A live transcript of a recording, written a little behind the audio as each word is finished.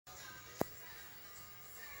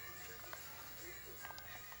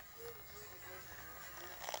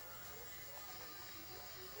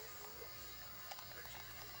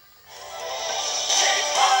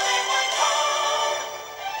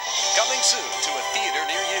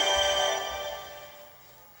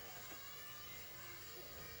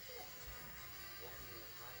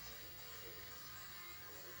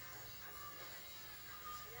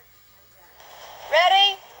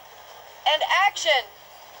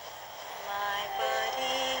My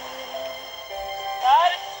buddy.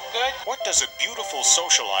 Bud? Good. What does a beautiful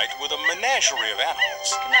socialite with a menagerie of animals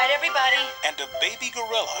Good night, everybody. and a baby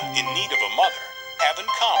gorilla in need of a mother have in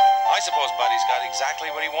common? I suppose Buddy's got exactly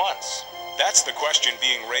what he wants. That's the question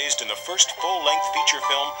being raised in the first full-length feature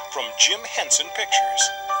film from Jim Henson Pictures.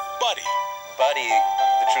 Buddy. Buddy,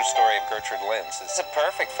 the true story of Gertrude Lynn's. It's a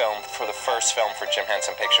perfect film for the first film for Jim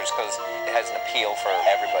Henson Pictures because it has an appeal for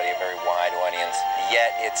everybody, a very wide audience,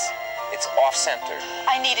 yet it's off-centered.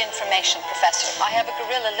 I need information, Professor. I have a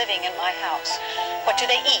gorilla living in my house. What do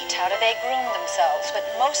they eat? How do they groom themselves? But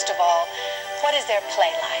most of all, what is their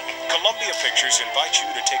play like? Columbia Pictures invites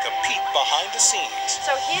you to take a peek behind the scenes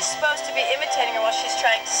So he's supposed to be imitating her while she's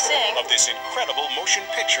trying to sing. of this incredible motion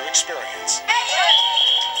picture experience.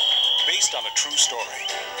 Based on a true story,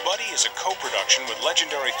 Buddy is a co-production with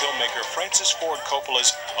legendary filmmaker Francis Ford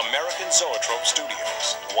Coppola's American Zoetrope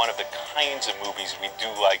Studios. One of the kinds of movies we do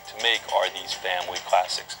like to make are these family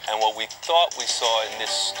classics. And what we thought we saw in this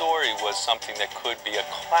story was something that could be a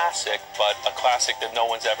classic, but a classic that no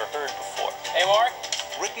one's ever heard before. Hey, Mark?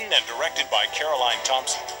 Written and directed by Caroline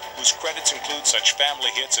Thompson, whose credits include such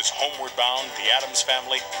family hits as Homeward Bound, The Addams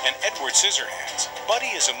Family, and Edward Scissorhands.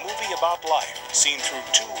 Buddy is a movie about life, seen through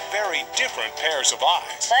two very different pairs of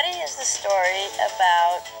eyes. Buddy is the story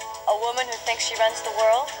about a woman who thinks she runs the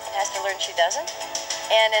world and has to learn she doesn't,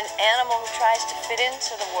 and an animal who tries to fit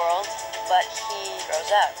into the world, but he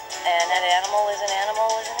grows up. And an animal is an animal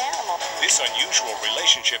is an animal. This unusual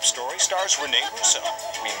relationship story stars Renee Russo.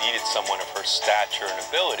 We needed someone of her stature and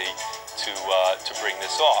ability to bring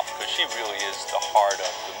this off, because she really is the heart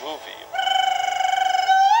of the movie.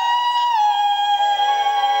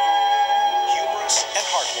 Humorous and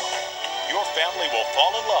heartwarming, your family will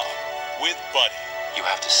fall in love with Buddy. You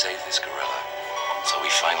have to save this gorilla, so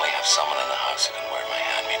we finally have someone in the house who can wear my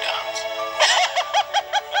hand-me-downs.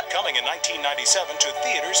 Coming in 1997 to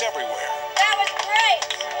theaters everywhere. That was great!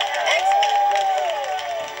 Excellent!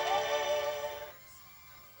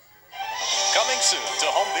 Coming soon to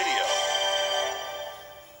home video.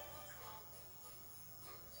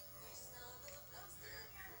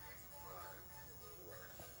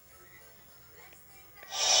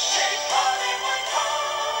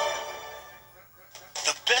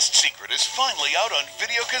 The Best Secret is finally out on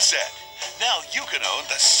video cassette. Now you can own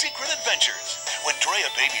The Secret Adventures. When Drea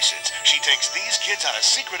babysits, she takes these kids on a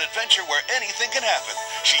secret adventure where anything can happen.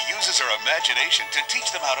 She uses her imagination to teach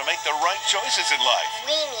them how to make the right choices in life.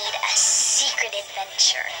 We need a secret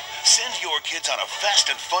adventure. Send your kids on a fast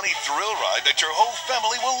and funny thrill ride that your whole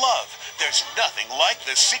family will love. There's nothing like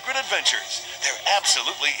The Secret Adventures. They're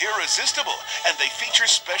absolutely irresistible, and they feature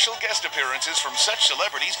special guest appearances from such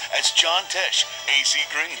celebrities as John Tesh, A.C.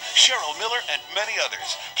 Green, Cheryl Miller, and many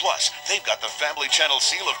others. Plus, they've got the Family Channel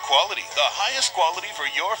seal of quality, the highest quality for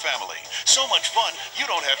your family. So much fun, you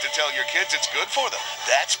don't have to tell your kids it's good for them.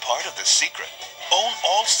 That's part of the secret. Own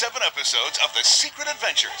all 7 episodes of The Secret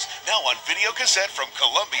Adventures, now on video cassette from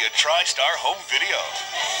Columbia Tristar Home Video.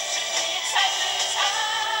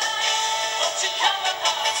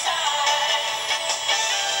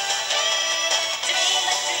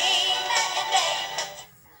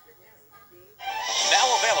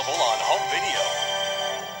 Now available on home video.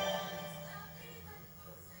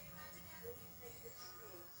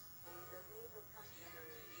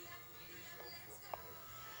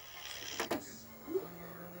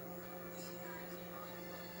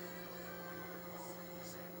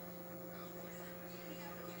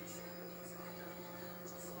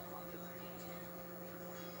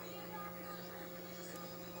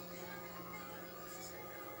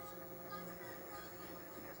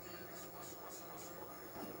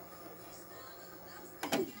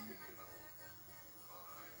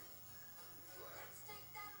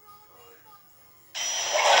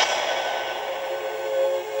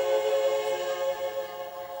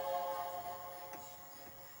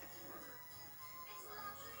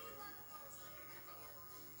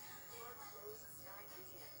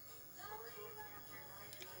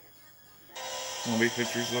 Columbia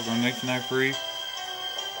Pictures logo 1993.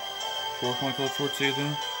 4.0 short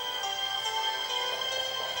season.